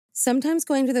Sometimes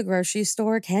going to the grocery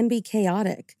store can be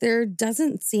chaotic. There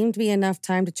doesn't seem to be enough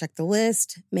time to check the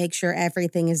list, make sure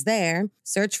everything is there,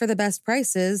 search for the best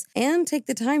prices, and take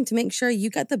the time to make sure you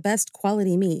get the best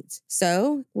quality meat.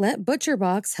 So, let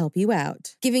ButcherBox help you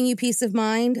out. Giving you peace of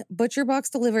mind, ButcherBox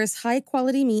delivers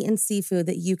high-quality meat and seafood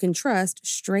that you can trust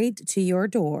straight to your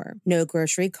door. No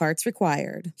grocery carts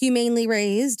required. Humanely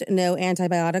raised, no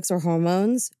antibiotics or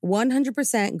hormones,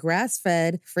 100%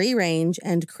 grass-fed, free-range,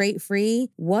 and crate-free.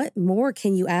 What more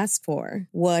can you ask for?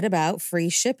 What about free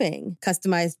shipping,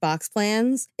 customized box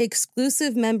plans,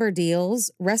 exclusive member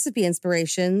deals, recipe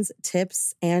inspirations,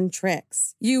 tips, and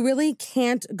tricks? You really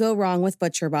can't go wrong with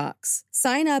ButcherBox.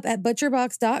 Sign up at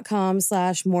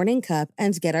butcherbox.com/morningcup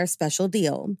and get our special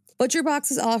deal. ButcherBox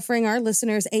is offering our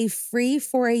listeners a free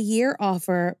for-a-year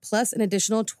offer plus an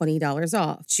additional $20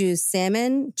 off. Choose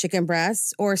salmon, chicken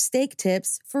breasts, or steak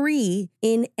tips free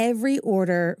in every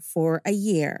order for a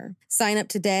year. Sign up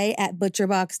today at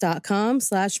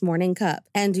butcherbox.com/morningcup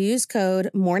and use code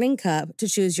MORNINGCUP to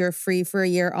choose your free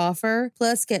for-a-year offer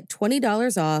plus get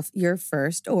 $20 off your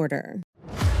first order.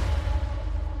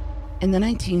 In the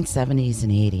 1970s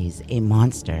and 80s, a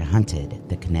monster hunted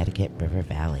the Connecticut River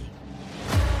Valley.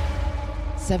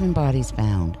 7 bodies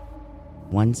found,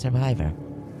 1 survivor,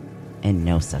 and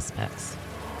no suspects.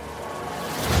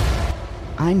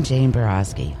 I'm Jane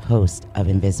Borowski, host of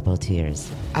Invisible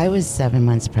Tears. I was 7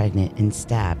 months pregnant and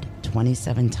stabbed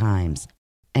 27 times,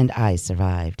 and I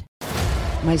survived.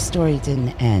 My story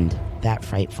didn't end that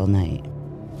frightful night.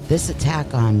 This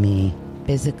attack on me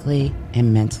physically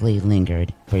and mentally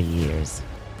lingered for years.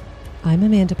 I'm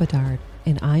Amanda Bedard,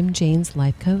 and I'm Jane's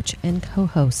life coach and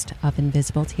co-host of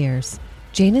Invisible Tears.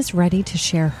 Jane is ready to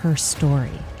share her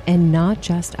story, and not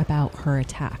just about her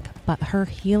attack, but her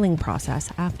healing process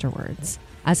afterwards.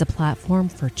 As a platform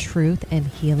for truth and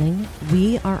healing,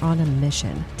 we are on a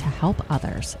mission to help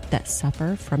others that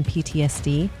suffer from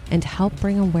PTSD and help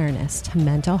bring awareness to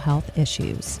mental health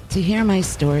issues. To hear my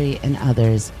story and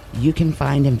others, you can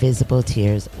find Invisible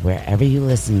Tears wherever you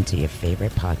listen to your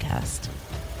favorite podcast.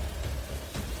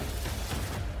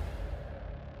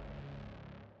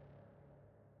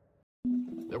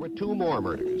 There were 2 more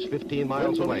murders 15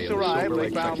 miles away. When police arrived, they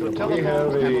found the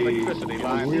telephone and electricity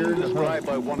lines described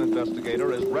by one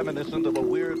investigator as reminiscent of a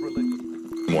weird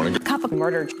religion. Morning. Cup of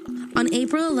murder. On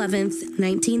April 11th,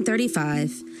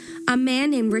 1935, a man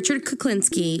named Richard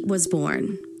Kuklinski was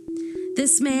born.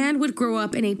 This man would grow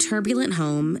up in a turbulent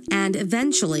home and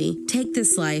eventually take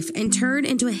this life and turn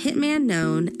into a hitman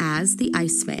known as the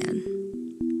Iceman.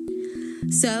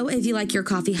 So, if you like your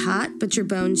coffee hot but your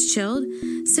bones chilled,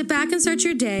 sit back and start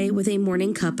your day with a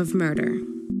morning cup of murder.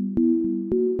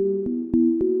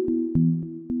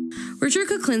 Richard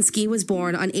Kuklinski was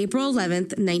born on April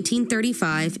 11th,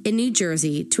 1935, in New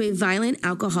Jersey to a violent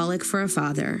alcoholic for a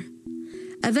father.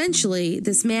 Eventually,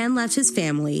 this man left his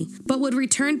family, but would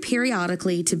return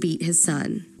periodically to beat his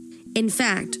son. In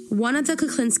fact, one of the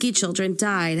Kuklinski children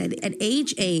died at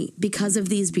age 8 because of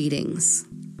these beatings.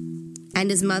 And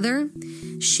his mother?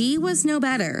 She was no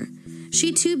better.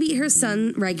 She too beat her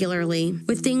son regularly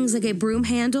with things like a broom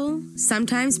handle,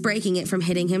 sometimes breaking it from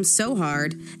hitting him so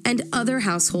hard, and other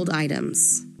household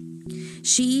items.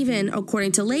 She even,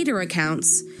 according to later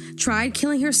accounts, tried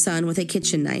killing her son with a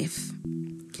kitchen knife.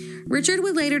 Richard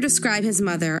would later describe his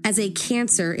mother as a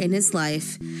cancer in his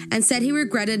life and said he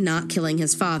regretted not killing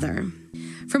his father.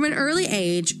 From an early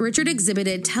age, Richard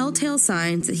exhibited telltale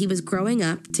signs that he was growing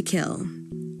up to kill.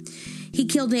 He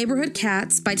killed neighborhood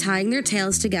cats by tying their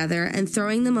tails together and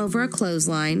throwing them over a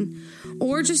clothesline,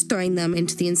 or just throwing them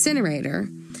into the incinerator,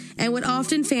 and would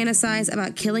often fantasize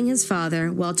about killing his father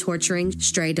while torturing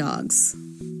stray dogs.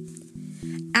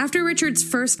 After Richard's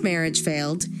first marriage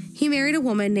failed, he married a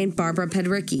woman named Barbara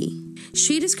Pedricki.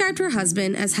 She described her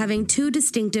husband as having 2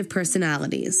 distinctive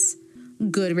personalities.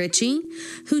 Good Richie,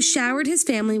 who showered his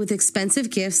family with expensive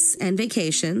gifts and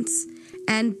vacations,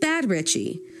 and Bad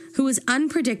Richie, who was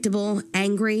unpredictable,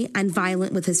 angry, and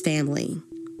violent with his family.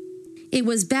 It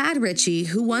was Bad Richie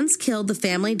who once killed the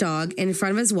family dog in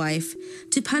front of his wife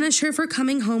to punish her for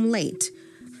coming home late,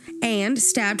 and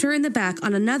stabbed her in the back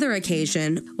on another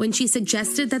occasion when she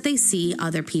suggested that they see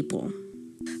other people.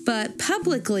 But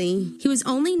publicly, he was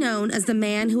only known as the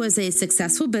man who was a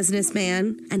successful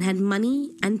businessman and had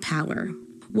money and power.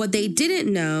 What they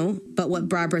didn't know, but what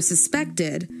Barbara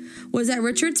suspected, was that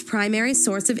Richard's primary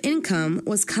source of income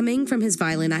was coming from his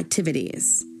violent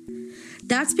activities.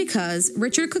 That's because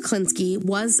Richard Kuklinski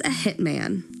was a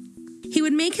hitman. He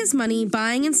would make his money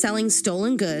buying and selling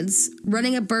stolen goods,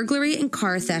 running a burglary and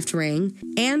car theft ring,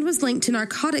 and was linked to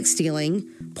narcotics dealing,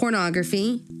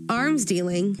 pornography, arms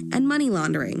dealing, and money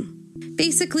laundering.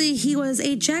 Basically, he was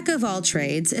a jack of all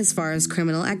trades as far as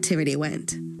criminal activity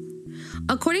went.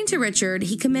 According to Richard,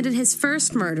 he committed his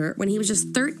first murder when he was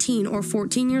just 13 or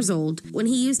 14 years old when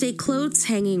he used a clothes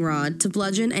hanging rod to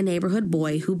bludgeon a neighborhood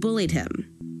boy who bullied him.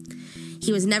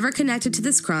 He was never connected to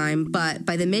this crime, but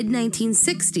by the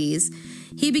mid-1960s,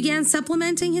 he began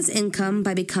supplementing his income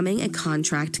by becoming a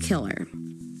contract killer.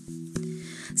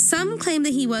 Some claim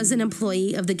that he was an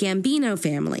employee of the Gambino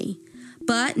family,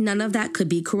 but none of that could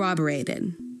be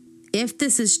corroborated. If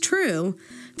this is true,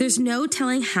 there's no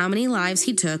telling how many lives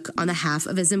he took on behalf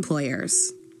of his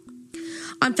employers.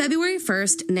 On February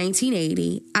 1st,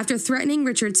 1980, after threatening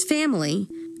Richard's family,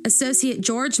 associate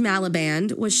George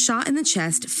Maliband was shot in the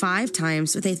chest 5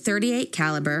 times with a .38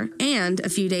 caliber and, a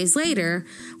few days later,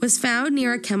 was found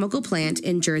near a chemical plant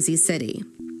in Jersey City.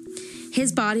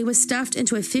 His body was stuffed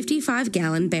into a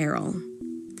 55-gallon barrel.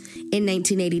 In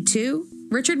 1982,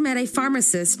 Richard met a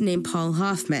pharmacist named Paul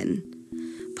Hoffman.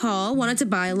 Paul wanted to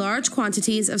buy large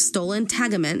quantities of stolen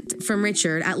Tagamet from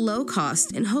Richard at low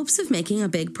cost in hopes of making a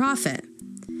big profit.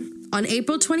 On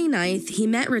April 29th, he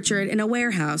met Richard in a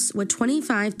warehouse with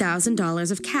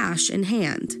 $25,000 of cash in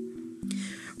hand.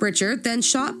 Richard then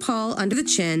shot Paul under the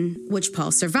chin, which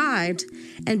Paul survived,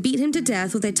 and beat him to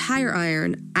death with a tire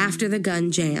iron after the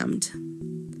gun jammed.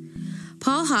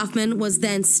 Paul Hoffman was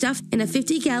then stuffed in a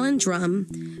 50-gallon drum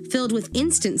filled with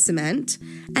instant cement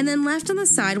and then left on the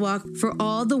sidewalk for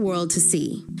all the world to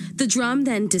see. The drum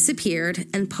then disappeared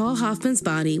and Paul Hoffman's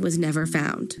body was never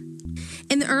found.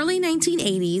 In the early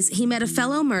 1980s, he met a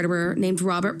fellow murderer named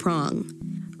Robert Prong.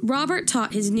 Robert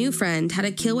taught his new friend how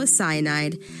to kill with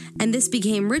cyanide, and this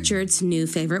became Richard's new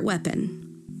favorite weapon.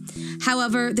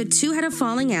 However, the two had a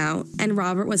falling out, and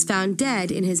Robert was found dead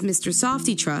in his Mr.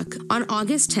 Softy truck on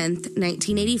August 10th,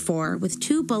 1984, with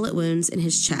 2 bullet wounds in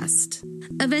his chest.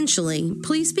 Eventually,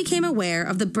 police became aware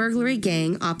of the burglary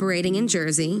gang operating in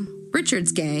Jersey,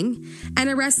 Richard's gang, and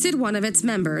arrested one of its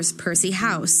members, Percy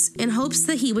House, in hopes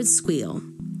that he would squeal.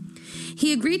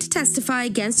 He agreed to testify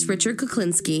against Richard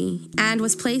Kuklinski and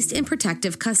was placed in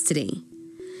protective custody.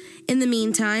 In the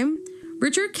meantime,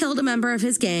 Richard killed a member of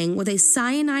his gang with a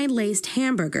cyanide-laced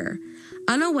hamburger,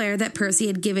 unaware that Percy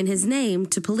had given his name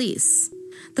to police.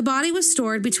 The body was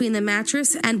stored between the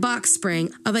mattress and box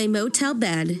spring of a motel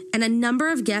bed, and a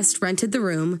number of guests rented the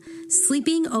room,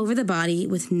 sleeping over the body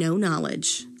with no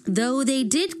knowledge, though they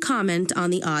did comment on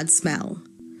the odd smell.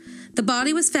 The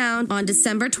body was found on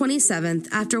December 27th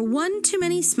after one too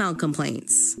many smell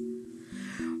complaints.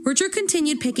 Richard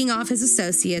continued picking off his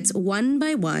associates one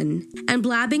by one and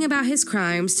blabbing about his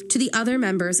crimes to the other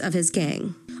members of his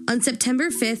gang. On September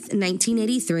 5th,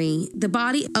 1983, the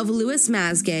body of Louis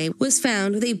Masgay was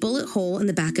found with a bullet hole in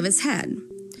the back of his head.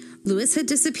 Louis had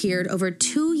disappeared over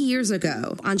 2 years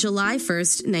ago, on July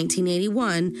 1st,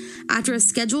 1981, after a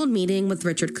scheduled meeting with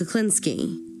Richard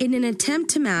Kuklinski. In an attempt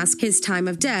to mask his time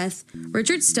of death,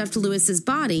 Richard stuffed Louis's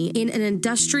body in an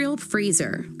industrial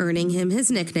freezer, earning him his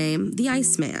nickname, the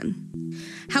Iceman.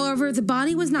 However, the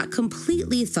body was not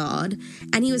completely thawed,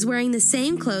 and he was wearing the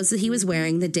same clothes that he was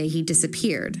wearing the day he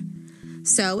disappeared.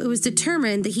 So it was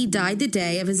determined that he died the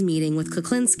day of his meeting with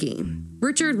Kuklinski.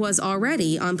 Richard was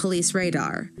already on police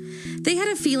radar. They had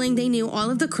a feeling they knew all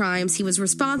of the crimes he was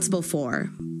responsible for,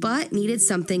 but needed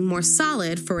something more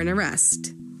solid for an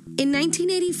arrest. In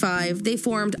 1985, they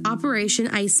formed Operation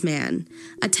Iceman,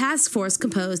 a task force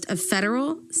composed of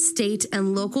federal, state,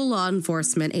 and local law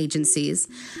enforcement agencies,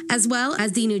 as well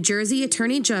as the New Jersey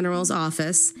Attorney General's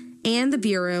Office and the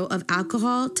Bureau of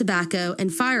Alcohol, Tobacco,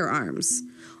 and Firearms,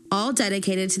 all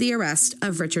dedicated to the arrest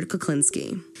of Richard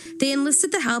Kuklinski. They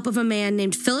enlisted the help of a man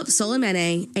named Philip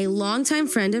Solimene, a longtime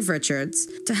friend of Richard's,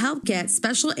 to help get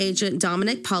Special Agent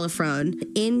Dominic Polifrone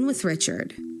in with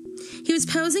Richard. He was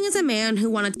posing as a man who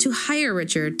wanted to hire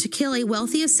Richard to kill a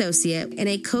wealthy associate in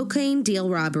a cocaine deal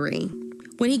robbery.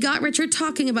 When he got Richard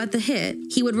talking about the hit,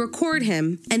 he would record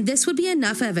him, and this would be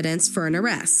enough evidence for an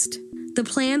arrest. The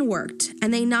plan worked,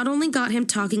 and they not only got him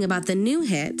talking about the new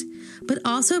hit, but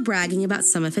also bragging about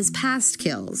some of his past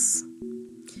kills.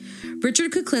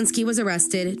 Richard Kuklinski was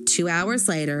arrested 2 hours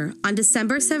later on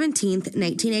December 17,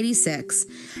 1986,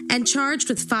 and charged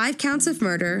with 5 counts of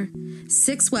murder,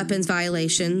 6 weapons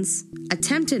violations,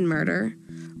 attempted murder,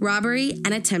 robbery,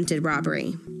 and attempted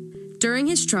robbery. During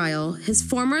his trial, his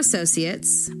former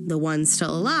associates, the ones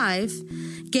still alive,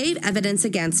 gave evidence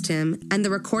against him, and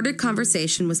the recorded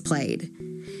conversation was played.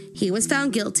 He was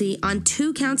found guilty on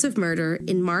 2 counts of murder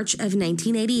in March of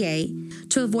 1988.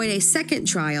 To avoid a second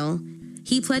trial,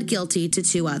 he pled guilty to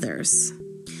 2 others.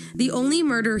 The only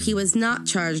murder he was not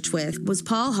charged with was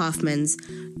Paul Hoffman's,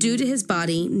 due to his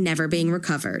body never being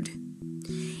recovered.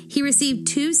 He received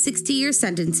 2 60-year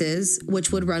sentences, which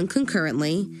would run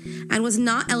concurrently, and was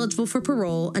not eligible for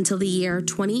parole until the year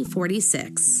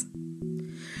 2046.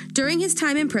 During his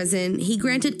time in prison, he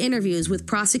granted interviews with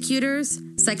prosecutors,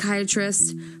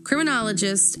 psychiatrists,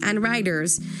 criminologists, and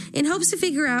writers in hopes to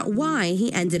figure out why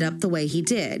he ended up the way he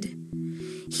did.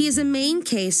 He is a main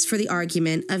case for the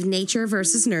argument of nature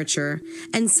versus nurture,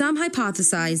 and some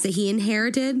hypothesize that he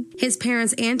inherited his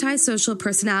parents' antisocial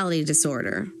personality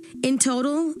disorder. In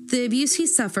total, the abuse he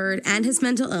suffered and his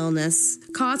mental illness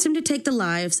caused him to take the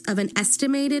lives of an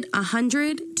estimated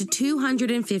 100 to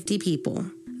 250 people,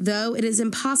 though it is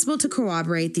impossible to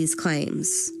corroborate these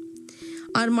claims.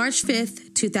 On March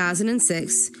 5,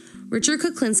 2006, Richard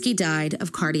Kuklinski died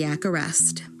of cardiac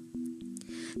arrest.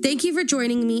 Thank you for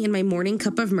joining me in my morning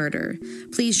cup of murder.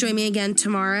 Please join me again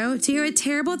tomorrow to hear a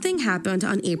terrible thing happened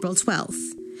on April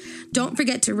 12th. Don't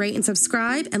forget to rate and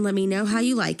subscribe and let me know how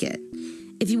you like it.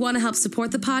 If you want to help support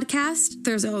the podcast,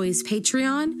 there's always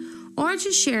Patreon or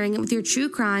just sharing it with your true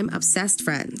crime obsessed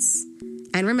friends.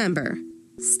 And remember,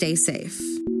 stay safe.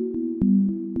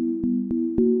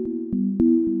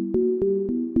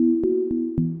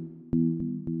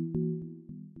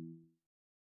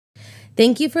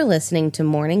 Thank you for listening to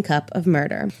Morning Cup of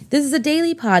Murder. This is a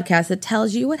daily podcast that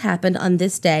tells you what happened on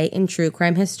this day in true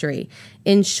crime history.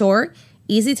 In short,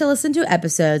 easy to listen to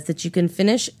episodes that you can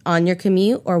finish on your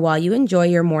commute or while you enjoy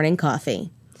your morning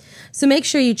coffee. So make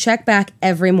sure you check back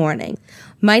every morning.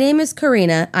 My name is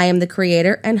Karina. I am the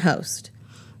creator and host.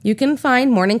 You can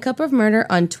find Morning Cup of Murder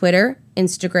on Twitter,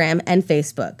 Instagram, and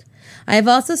Facebook. I have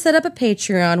also set up a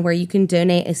Patreon where you can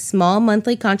donate a small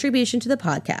monthly contribution to the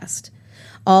podcast.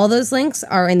 All those links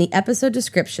are in the episode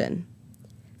description.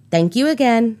 Thank you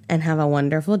again, and have a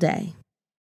wonderful day.